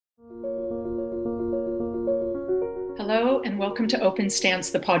Hello, and welcome to Open Stance,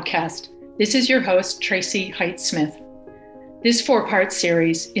 the podcast. This is your host, Tracy Height-Smith. This four-part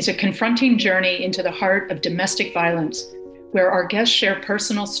series is a confronting journey into the heart of domestic violence, where our guests share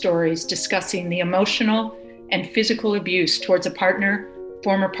personal stories discussing the emotional and physical abuse towards a partner,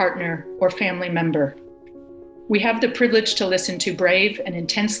 former partner, or family member. We have the privilege to listen to brave and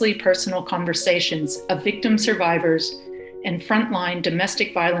intensely personal conversations of victim survivors and frontline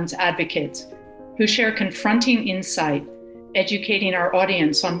domestic violence advocates who share confronting insight, educating our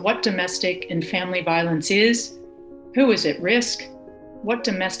audience on what domestic and family violence is, who is at risk, what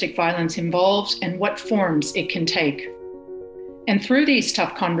domestic violence involves, and what forms it can take. And through these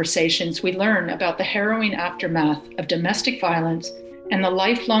tough conversations, we learn about the harrowing aftermath of domestic violence and the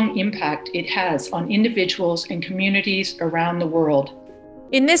lifelong impact it has on individuals and communities around the world.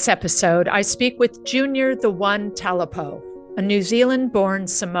 In this episode, I speak with Junior the One Talapo, a New Zealand-born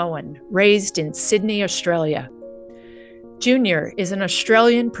Samoan raised in Sydney, Australia. Junior is an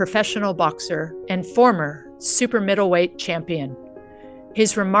Australian professional boxer and former super middleweight champion.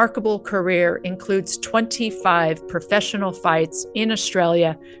 His remarkable career includes 25 professional fights in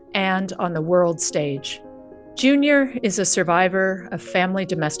Australia and on the world stage. Junior is a survivor of family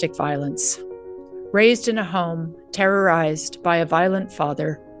domestic violence. Raised in a home terrorized by a violent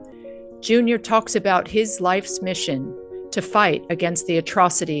father, Junior talks about his life's mission to fight against the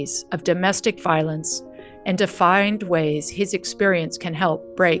atrocities of domestic violence and to find ways his experience can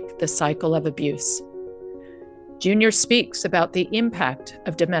help break the cycle of abuse. Junior speaks about the impact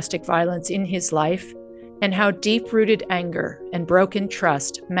of domestic violence in his life and how deep-rooted anger and broken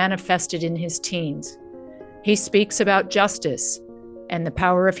trust manifested in his teens. He speaks about justice and the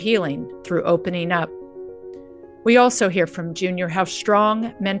power of healing through opening up. We also hear from Junior how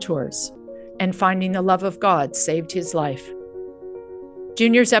strong mentors and finding the love of God saved his life.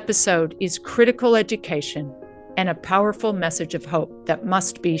 Junior's episode is critical education and a powerful message of hope that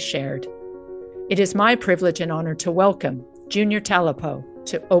must be shared. It is my privilege and honor to welcome Junior Talapo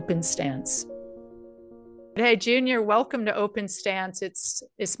to Open Stance. Hey, Junior, welcome to Open Stance.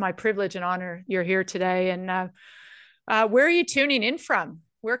 It's my privilege and honor you're here today. And where are you tuning in from?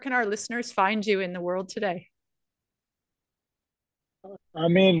 Where can our listeners find you in the world today?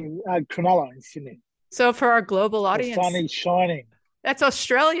 I'm in Cronulla in Sydney. So for our global audience, the sun is shining. That's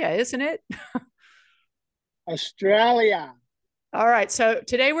Australia, isn't it? Australia. All right. So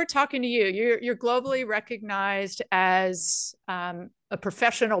today we're talking to you. You're globally recognized as a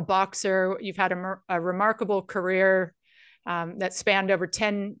professional boxer. You've had a remarkable career that spanned over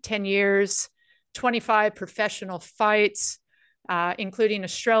 10 years, 25 professional fights, including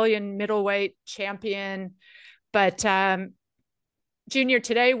Australian middleweight champion. But Junior,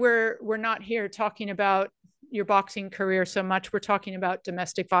 today we're not here talking about your boxing career so much. We're talking about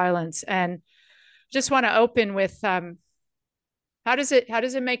domestic violence, and just want to open with how does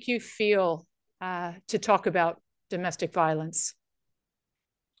it make you feel to talk about domestic violence?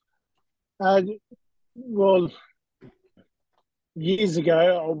 Well, years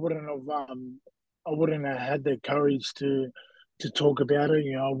ago, I wouldn't have had the courage to talk about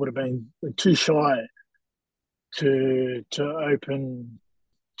it. I would have been too shy to open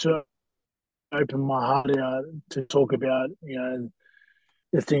my heart out to talk about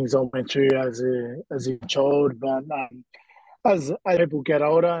the things I went through as a child. But as people get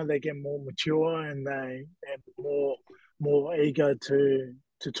older, they get more mature and more eager to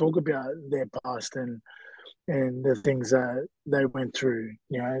talk about their past and the things that they went through.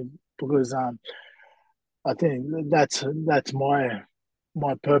 Because I think that's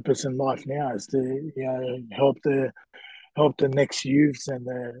my purpose in life now is to help the next youths and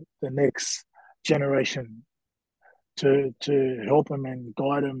the next generation to help them and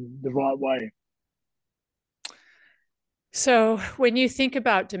guide them the right way. So when you think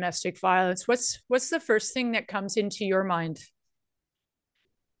about domestic violence, what's the first thing that comes into your mind?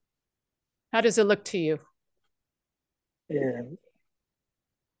 How does it look to you? Yeah,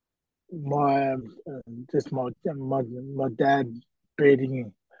 my just my dad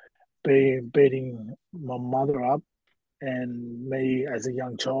beating my mother up, and me as a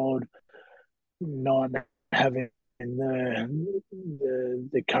young child not having the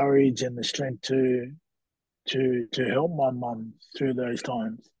courage and the strength to help my mum through those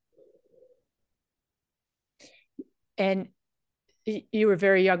times. And you were a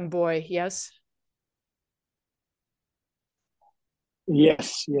very young boy, yes?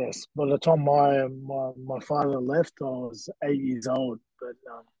 Yes. By the time my father left, I was 8 years old. But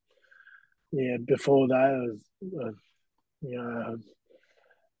before that, I was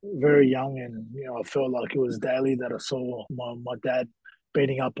very young, and I felt like it was daily that I saw my dad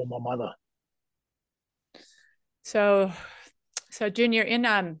beating up on my mother. So, so Junior,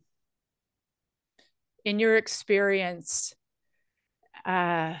 in your experience,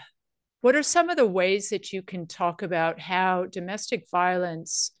 uh, what are some of the ways that you can talk about how domestic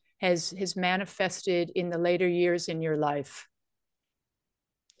violence has manifested in the later years in your life?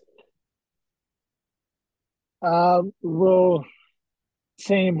 Well,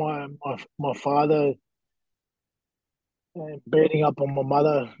 seeing my father beating up on my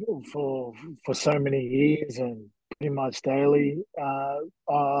mother for for so many years and pretty much daily, I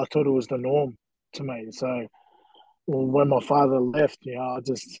thought it was the norm to me. So when my father left, I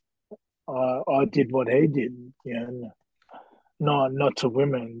did what he did, not to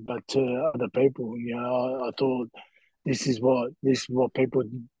women, but to other people. I thought this is what people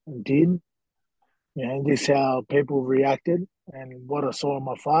did. This is how people reacted, and what I saw in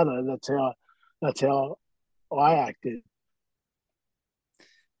my father. That's how I acted.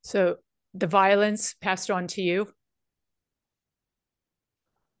 So the violence passed on to you.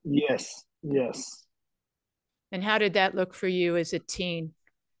 Yes, yes. And how did that look for you as a teen?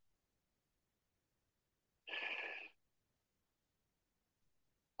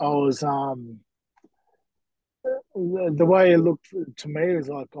 I was the way it looked to me is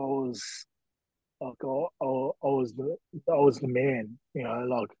like I was the man.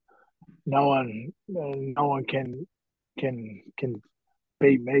 Like no one can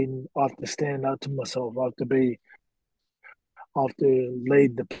beat me. I have to stand up to myself. I have to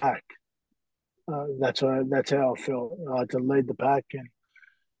lead the pack. That's how I felt. I had to lead the pack and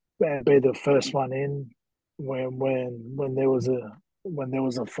be the first one in when there was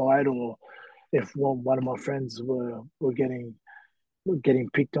a fight, or if one of my friends were getting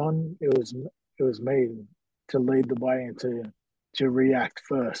picked on, it was me to lead the way and to react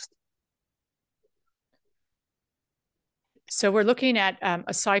first. So we're looking at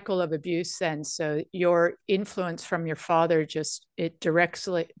a cycle of abuse then. So your influence from your father just it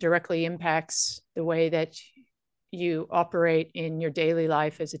directly impacts the way that you operate in your daily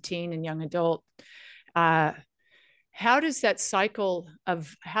life as a teen and young adult. Uh, how does that cycle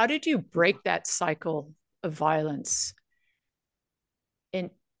of how did you break that cycle of violence? And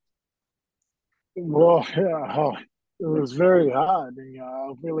Well, it was very hard.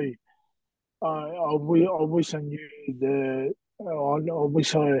 I really, I wish I knew I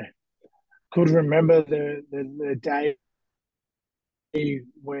wish I could remember the day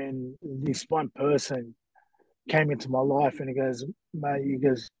when this one person came into my life and he goes, mate,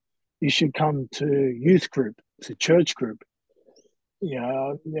 you should come to youth group, to church group. You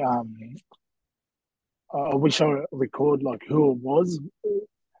know, I wish I record like who it was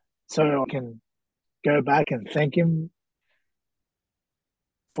so I can go back and thank him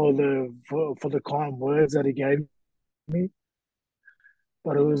for the kind words that he gave me.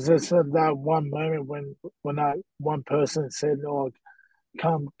 But it was just that one moment when that one person said, "Oh,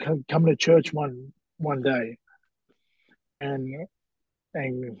 come to church one day," and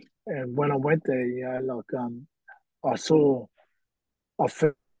and when I went there, I saw, I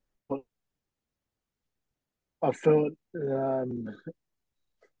felt, I felt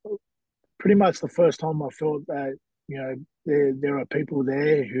pretty much the first time I felt that there are people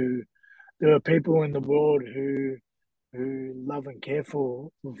there are people in the world who love and care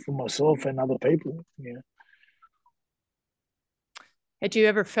for myself and other people. had you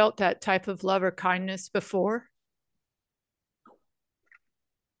ever felt that type of love or kindness before?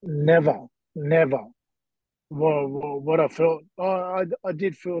 Never, never. What I felt, I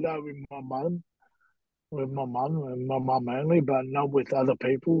did feel that with my mum only, but not with other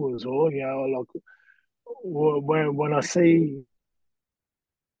people as well. Like when I see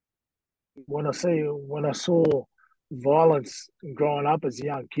when I saw violence growing up as a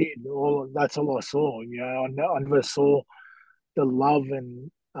young kid, all that's all I saw. I never saw the love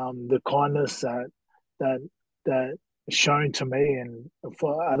and the kindness that that shown to me and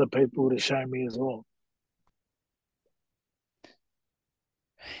for other people to show me as well.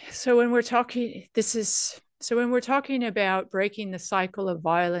 So when we're talking, so when we're talking about breaking the cycle of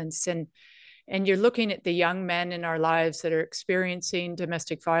violence and you're looking at the young men in our lives that are experiencing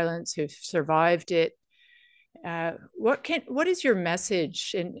domestic violence who've survived it, what is your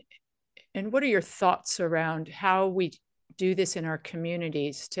message and what are your thoughts around how we do this in our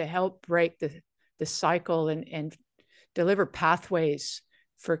communities to help break the cycle and deliver pathways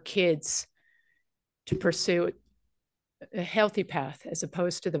for kids to pursue a healthy path as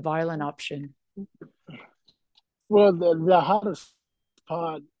opposed to the violent option? Well, the hardest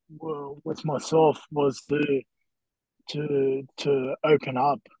part with myself was to open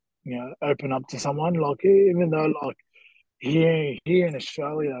up, open up to someone. Like even though like here in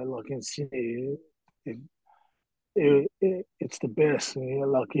Australia, like in Sydney, it's the best.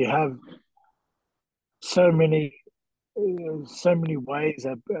 Like you have so many so many ways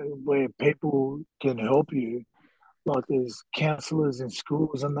that, where people can help you. Like there's counselors in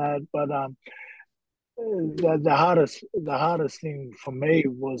schools and that, but the hardest thing for me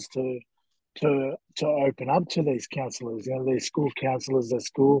was to open up to these counselors. These school counselors at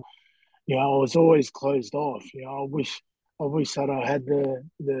school. I was always closed off. I wish that I had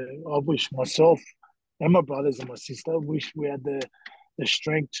I wish myself and my brothers and my sister wish we had the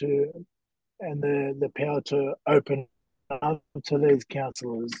strength to and the power to open up to these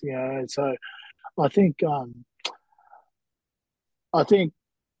counselors. So I think um I think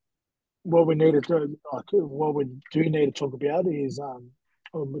what we need to do, like, what we do need to talk about is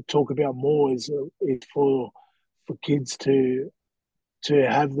talk about more is for kids to to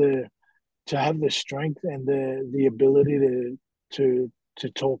have the strength and the ability to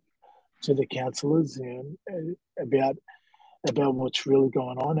talk to the counselors, about what's really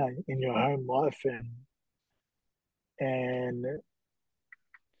going on in your home life, and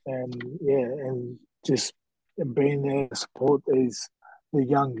yeah, and just being there to support the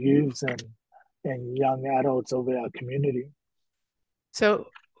young youths and young adults of our community. So,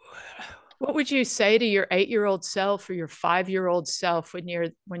 what would you say to your 8-year-old self or your 5-year-old self when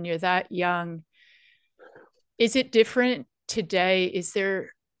you're that young? Is it different today? Is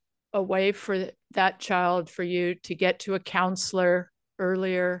there a way for that child, for you to get to a counselor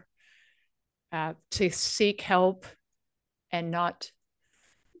earlier, to seek help and not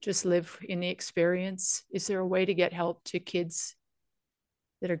just live in the experience? Is there a way to get help to kids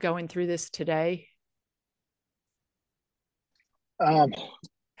that are going through this today? Um,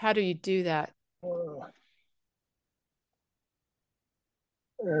 How do you do that?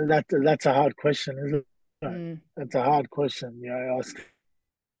 that's a hard question, isn't it? Mm. That's a hard question. Yeah,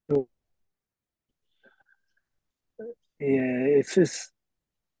 it's just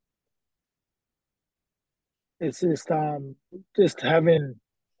having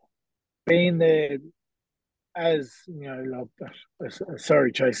been there as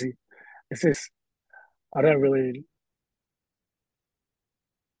sorry, Tracy. It's just I don't really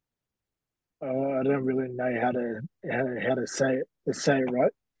I don't really know how to say it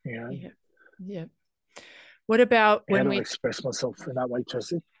right. Yeah. Yeah. What about How when to we express myself in that way,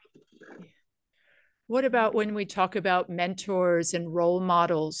 Tracy. What about when we talk about mentors and role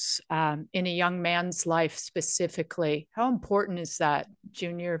models, in a young man's life specifically? How important is that,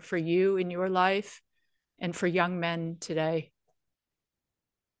 Junior, for you in your life and for young men today?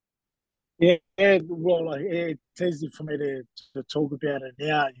 Yeah, well, like, it's easy for me to talk about it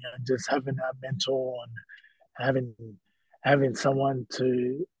now. Just having that mentor and having having someone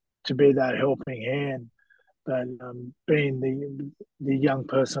to be that helping hand. But being the young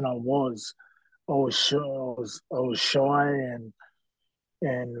person I was shy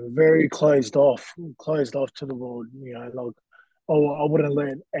and very closed off to the world. Like I wouldn't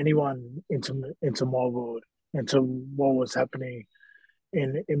let anyone into my world, into what was happening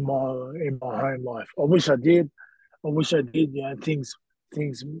in my home life. I wish I did. I wish I did. Things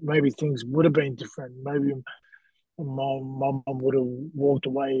would have been different. Maybe my mom would have walked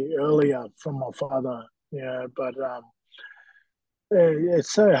away earlier from my father. But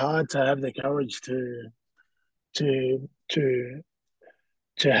it's so hard to have the courage to to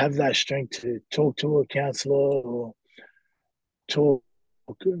to have that strength to talk to a counselor or talk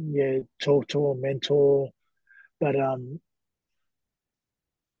talk to a mentor. But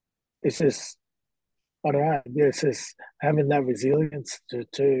it's just I don't know. It's just having that resilience to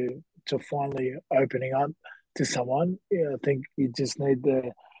finally opening up to someone. I think you just need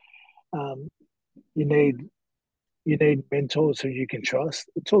um, you need you need mentors who you can trust.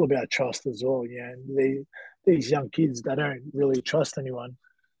 It's all about trust as well. These young kids, they don't really trust anyone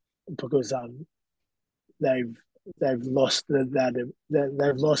because they've they've lost they've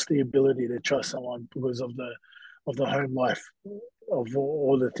lost the ability to trust someone because of the home life, of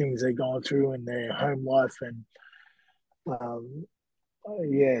all the things they're going through in their home life. And um,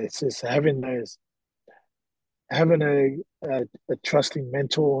 yeah, it's just having a trusting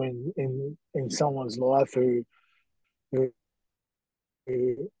mentor in someone's life who who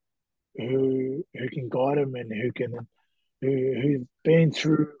who can guide them and who've been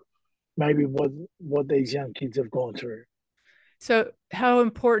through maybe what these young kids have gone through. So, how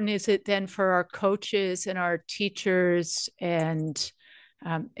important is it then for our coaches and our teachers and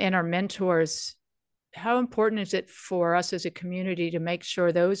our mentors? How important is it for us as a community to make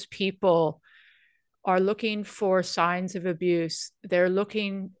sure those people are looking for signs of abuse? They're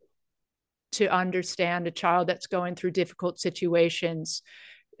looking to understand a child that's going through difficult situations,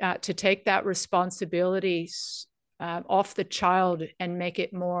 to take that responsibility off the child and make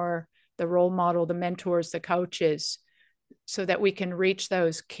it more the role model, the mentors, the coaches, so that we can reach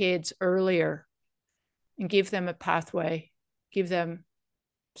those kids earlier and give them a pathway, give them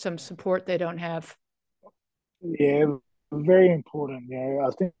some support they don't have. Yeah, very important. Yeah,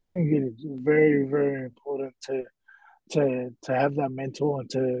 I think it is very, very important to have that mentor and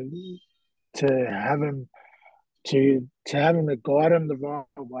to have him to have him to guide them the right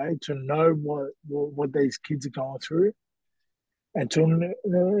way, to know what these kids are going through, and to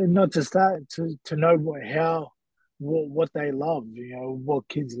not just that, to know what they love, what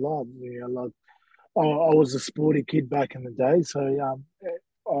kids love. Like I was a sporty kid back in the day, so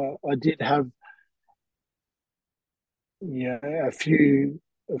I did have a few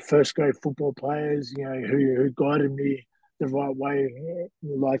first grade football players, who guided me the right way,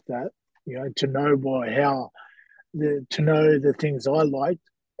 like that. To know to know the things I liked,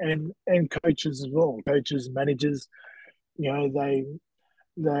 and coaches as well, coaches, managers. They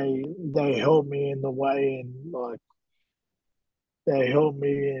help me in the way, and like they help me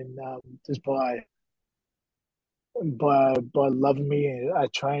in just by loving me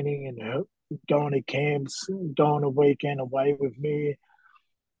at training and going to camps, going a weekend away with me,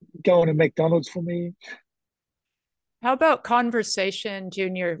 going to McDonald's for me. How about conversation,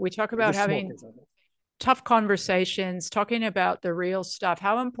 Junior? We talk about having tough conversations, talking about the real stuff.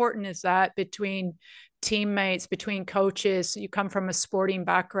 How important is that between teammates, between coaches? You come from a sporting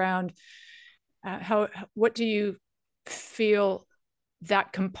background. What do you feel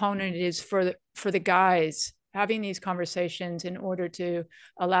that component is for the guys, having these conversations in order to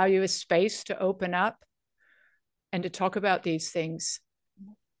allow you a space to open up and to talk about these things?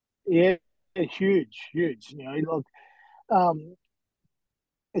 Yeah, huge, huge. Look,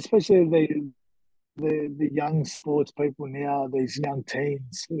 especially the young sports people now, these young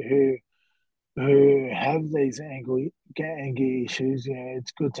teens who have these anger issues.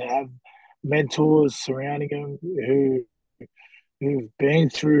 It's good to have mentors surrounding them who've been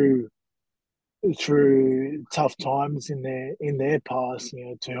through tough times in their past,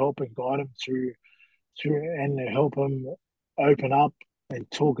 to help and guide them through and help them open up and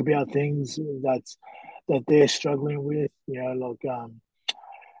talk about things that they're struggling with.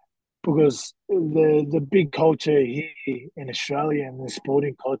 Because the big culture here in Australia and the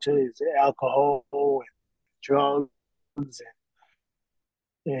sporting culture is alcohol and drugs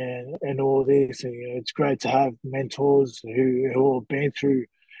and all this. And it's great to have mentors who have been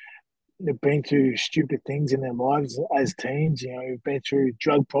through stupid things in their lives as teens. Who've been through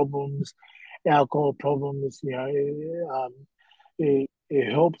drug problems, alcohol problems. It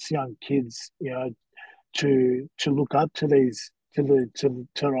helps young kids, to look up to these to the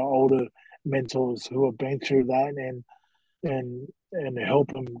older mentors who have been through that, and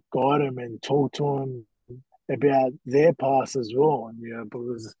help them, guide them, and talk to them about their past as well.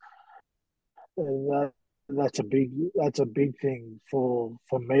 Because that's a big thing for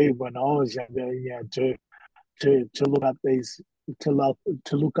me when I was younger. To look up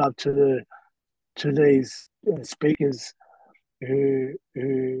to look up to these speakers who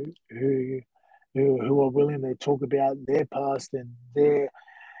are willing to talk about their past and their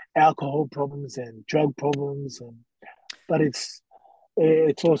alcohol problems and drug problems. But it's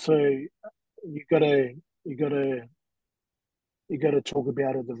also, you gotta you gotta you gotta talk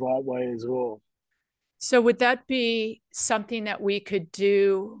about it the right way as well. So would that be something that we could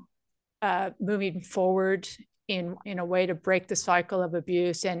do moving forward in a way to break the cycle of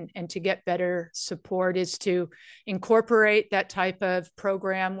abuse and to get better support, is to incorporate that type of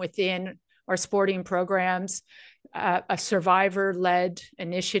program within our sporting programs, a survivor-led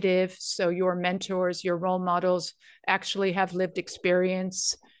initiative, so your mentors, your role models actually have lived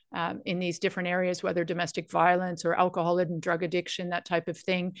experience in these different areas, whether domestic violence or alcohol and drug addiction, that type of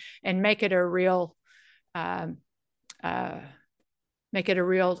thing, and make it a real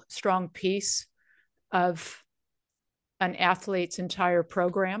strong piece of an athlete's entire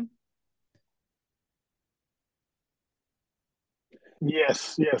program.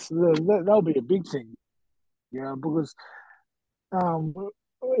 Yes, that'll be a big thing, because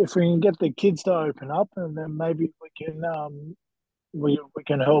if we can get the kids to open up, and then maybe we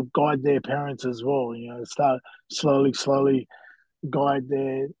can help guide their parents as well. Start slowly guide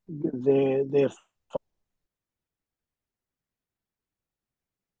their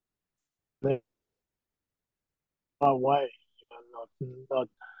right way, not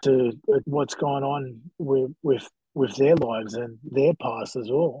to what's going on with their lives and their past as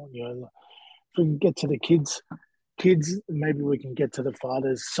well. If we can get to the kids, maybe we can get to the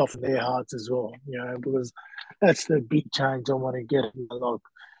fathers, soften their hearts as well. Because that's the big change I want to get.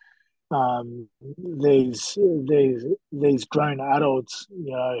 these grown adults,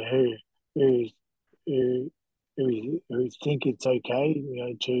 who who who think it's okay,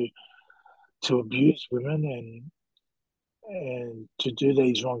 to abuse women and to do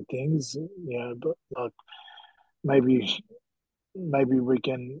these wrong things, but like maybe we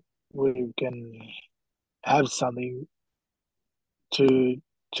can have something to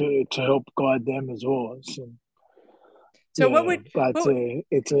to help guide them as well. So, So yeah, but what would,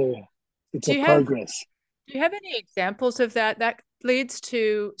 it's do a you have progress. do you have any examples of that? That leads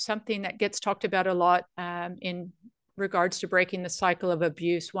to something that gets talked about a lot in regards to breaking the cycle of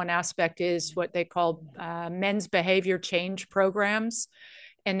abuse. One aspect is what they call men's behavior change programs.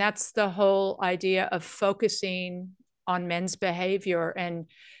 And that's the whole idea of focusing on men's behavior and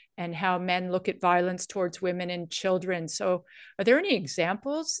how men look at violence towards women and children. So are there any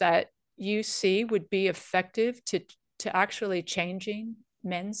examples that you see would be effective to actually changing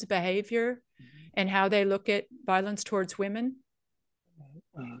men's behavior and how they look at violence towards women?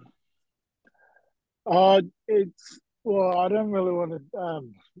 It's well, I don't really want to.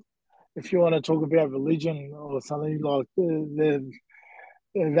 If you want to talk about religion or something like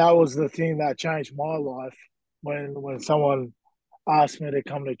that was the thing that changed my life when someone asked me to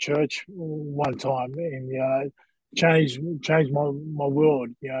come to church one time and changed my world.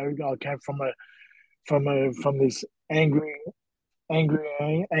 I came from this angry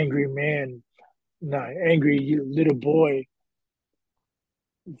man, no, angry little boy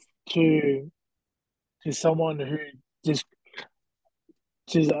to someone who just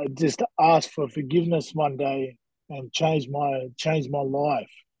just asked for forgiveness one day and changed my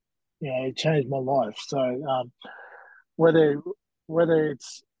life. It changed my life. So whether whether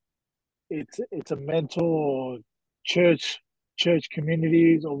it's a mentor or church church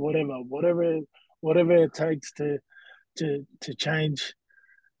communities or whatever it takes to change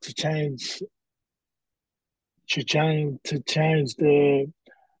to change to change the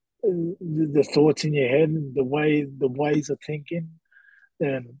thoughts in your head and the ways of thinking,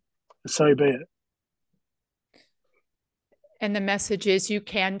 then so be it. And the message is you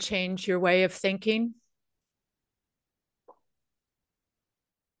can change your way of thinking.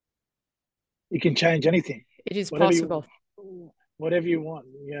 You can change anything, It is whatever possible. you whatever you want.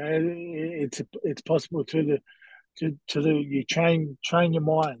 It's possible to the you train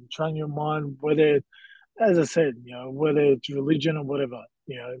your mind, whether, as I said, whether it's religion or whatever,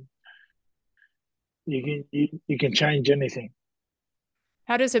 you can change anything.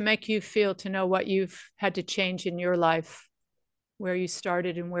 How does it make you feel to know what you've had to change in your life, where you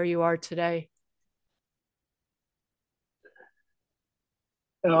started and where you are today?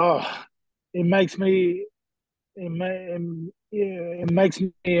 Oh, it makes me yeah, it makes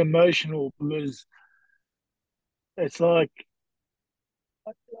me emotional because it's like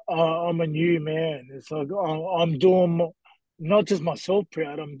I'm a new man. It's like I'm doing not just myself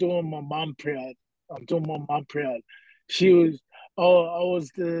proud. I'm doing my mum proud. I'm doing my mum proud. She was, oh, I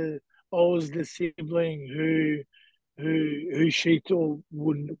was the sibling who she thought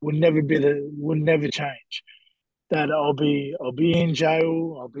would never would never change. That I'll be in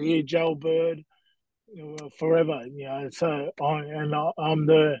jail. I'll be a jailbird, forever. So I'm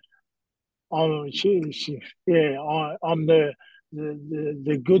the yeah, I'm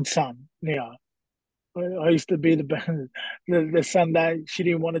the good son now. I used to be the son that she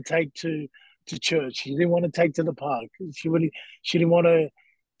didn't want to take to church. She didn't want to take to the park. She didn't want to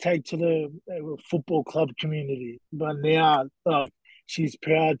take to the football club community. But now, she's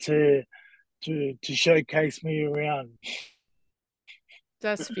proud to showcase me around.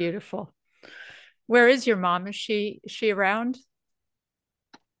 That's beautiful. Where is your mom? Is she around?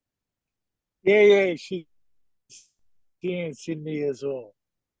 Yeah, yeah, she's here in Sydney as well.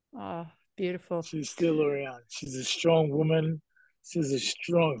 Oh, beautiful. She's still around. She's a strong woman. She's a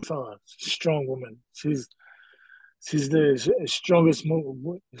strong woman. She's the strongest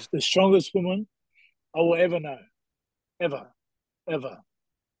woman I will ever know, ever, ever.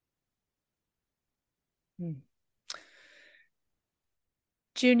 Hmm.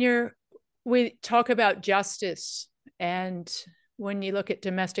 Junior, we talk about justice. And when you look at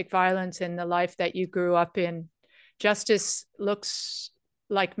domestic violence and the life that you grew up in, justice looks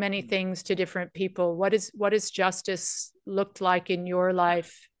like many things to different people. What has justice looked like in your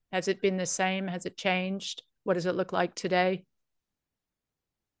life? Has it been the same? Has it changed? What does it look like today?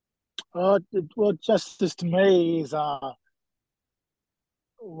 Well, justice to me is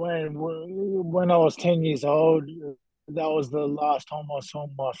when I was 10 years old. That was the last time I saw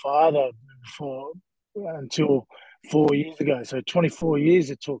my father for until 4 years ago. So 24 years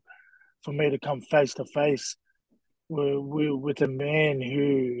it took for me to come face to face with a man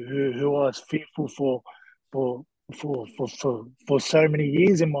who I was fearful for for so many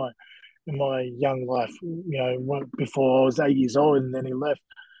years in my young life. Before I was 8 years old, and then he left.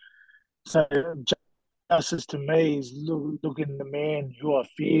 So justice to me is looking at the man who I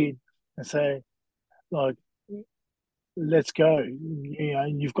feared and say, like, let's go.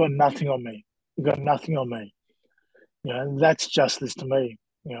 You've got nothing on me. You've got nothing on me. That's justice to me.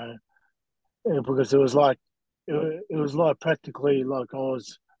 Because it was like practically like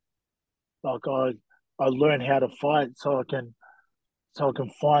I learned how to fight so I can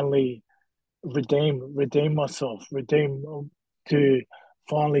finally redeem myself, to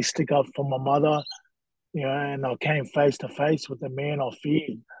finally stick up for my mother. And I came face to face with the man I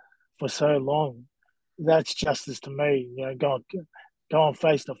feared for so long. That's justice to me. Going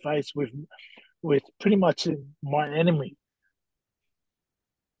face to face with pretty much my enemy.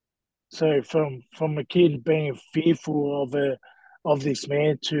 So from a kid being fearful of this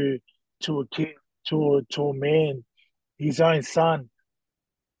man to a kid to a man, his own son,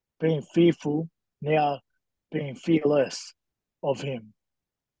 being fearful, now being fearless of him.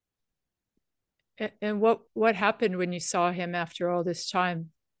 And what happened when you saw him after all this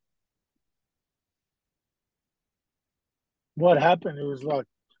time? What happened? It was like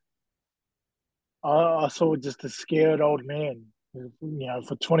I saw just a scared old man.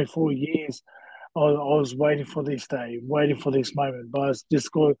 For 24 years, I was waiting for this day, waiting for this moment. But I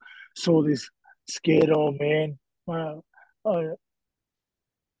saw this scared old man. Uh,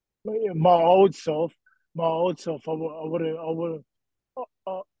 my old self, I would have, I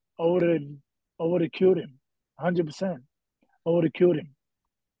would have killed him, 100%. I would have killed him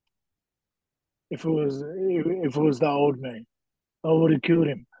if it was the old man. I would have killed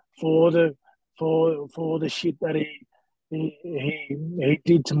him for all the for all the shit that he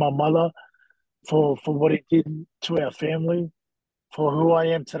did to my mother, for what he did to our family, for who I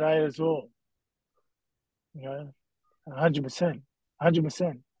am today as well. 100%,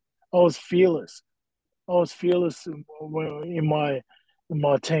 100%. I was fearless. I was fearless in my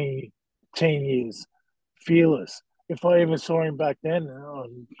teen years. Fearless. If I even saw him back then, I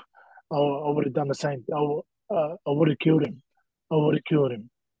would have done the same. I would have killed him. I would have killed him.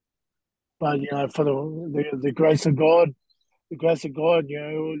 But for the grace of God, I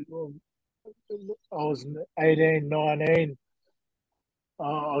was 18, 19.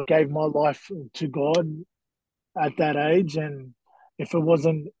 I gave my life to God at that age, and if it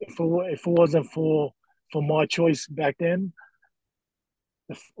wasn't for my choice back then,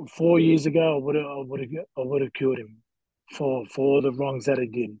 4 years ago, I would have killed him for all the wrongs that he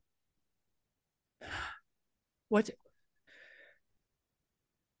did. What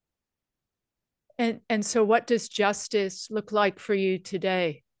and so what does justice look like for you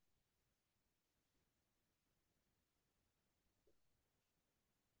today?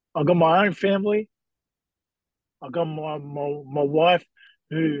 I got my own family. I got my wife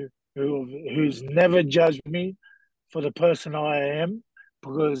who's never judged me for the person I am,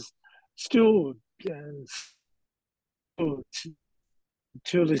 because still, still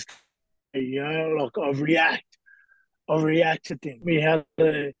till this day, like I react to things. Me how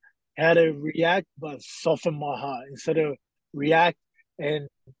to react, but soften my heart instead of react and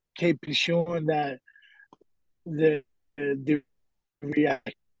keep pursuing that the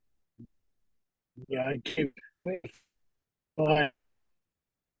react. Keep if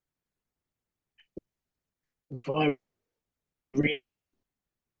I react,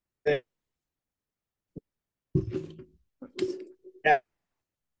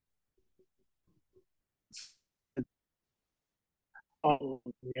 oh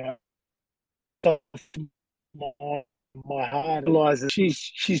yeah, my my heart realizes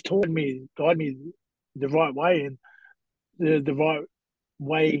she's taught me, guide me the right way, and the right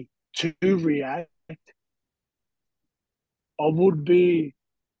way to react. I would be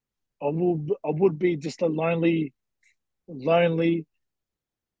I would be just a lonely,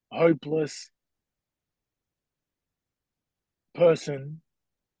 hopeless person,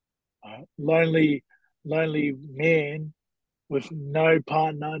 lonely man with no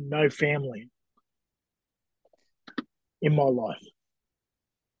partner, no family in my life.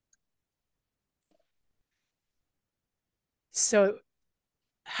 So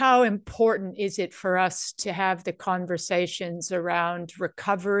how important is it for us to have the conversations around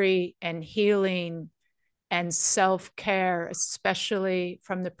recovery and healing and self-care, especially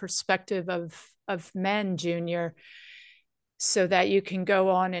from the perspective of men, Junior, so that you can go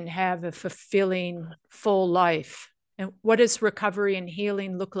on and have a fulfilling, full life? And what does recovery and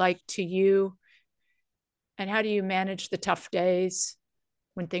healing look like to you? And how do you manage the tough days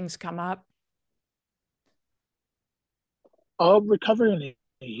when things come up? Recovery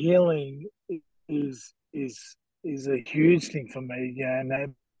and healing is is is a huge thing for me. Yeah,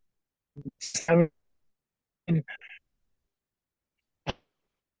 and having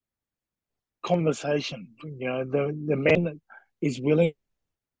conversation. The man that is willing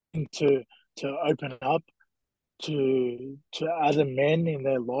to open up to other men in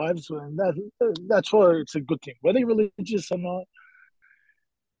their lives, and that's why it's a good thing, whether you're religious or not.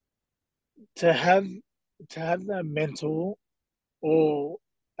 To have that mentor or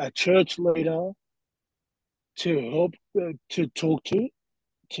a church leader to help to talk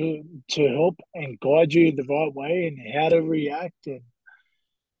to help and guide you the right way and how to react and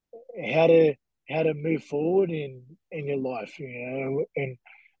how to move forward in your life, and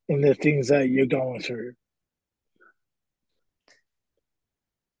in the things that you're going through.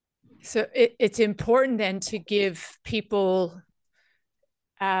 So it's important then to give people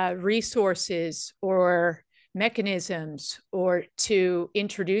resources or mechanisms, or to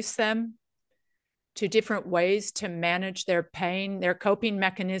introduce them to different ways to manage their pain, their coping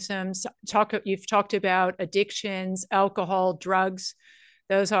mechanisms. You've talked about addictions, alcohol, drugs.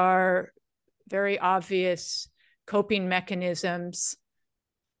 Those are very obvious coping mechanisms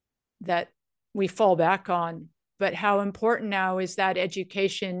that we fall back on. But how important now is that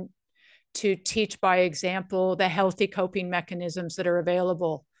education to teach by example the healthy coping mechanisms that are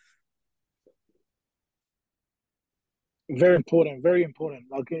available? Very important, very important.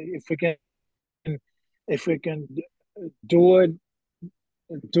 Like if we can do it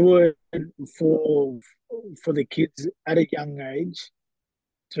for the kids at a young age,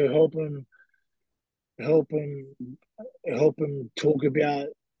 to help them talk about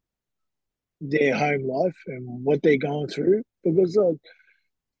their home life and what they're going through, because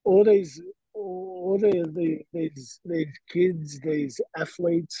all these kids, these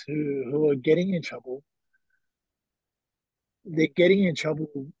athletes who are getting in trouble, they're getting in trouble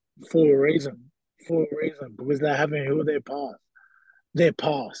for a reason, because they haven't healed their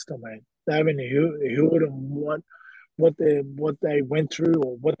past. I mean, they haven't healed them what they went through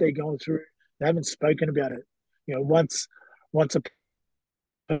or what they're going through. They haven't spoken about it. Once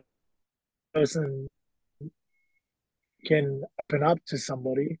a person can open up to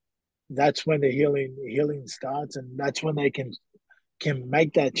somebody, that's when the healing starts, and that's when they can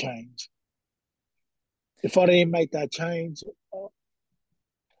make that change. If I didn't make that change,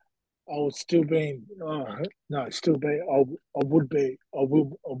 I would still be I would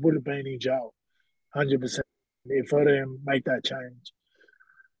have been in jail 100% if I didn't make that change.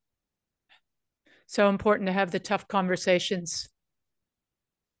 So important to have the tough conversations.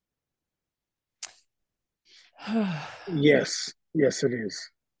 Yes, it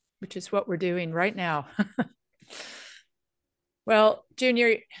is. Which is what we're doing right now. Well,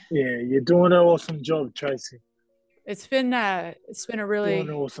 Junior. Yeah, you're doing an awesome job, Tracy. It's been a really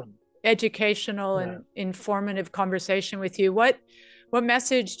awesome, educational and informative conversation with you. What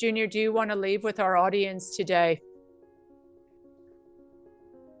message, Junior, do you want to leave with our audience today?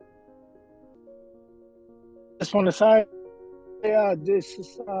 I just want to say, this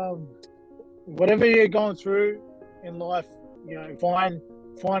is whatever you're going through in life, find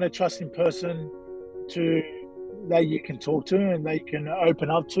a trusting person that you can talk to and that you can open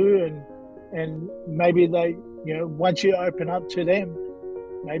up to, and maybe they, once you open up to them,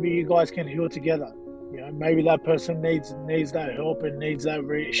 maybe you guys can heal together. Maybe that person needs that help and needs that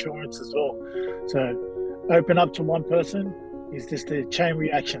reassurance as well. So open up to one person is just a chain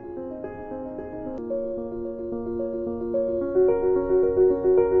reaction.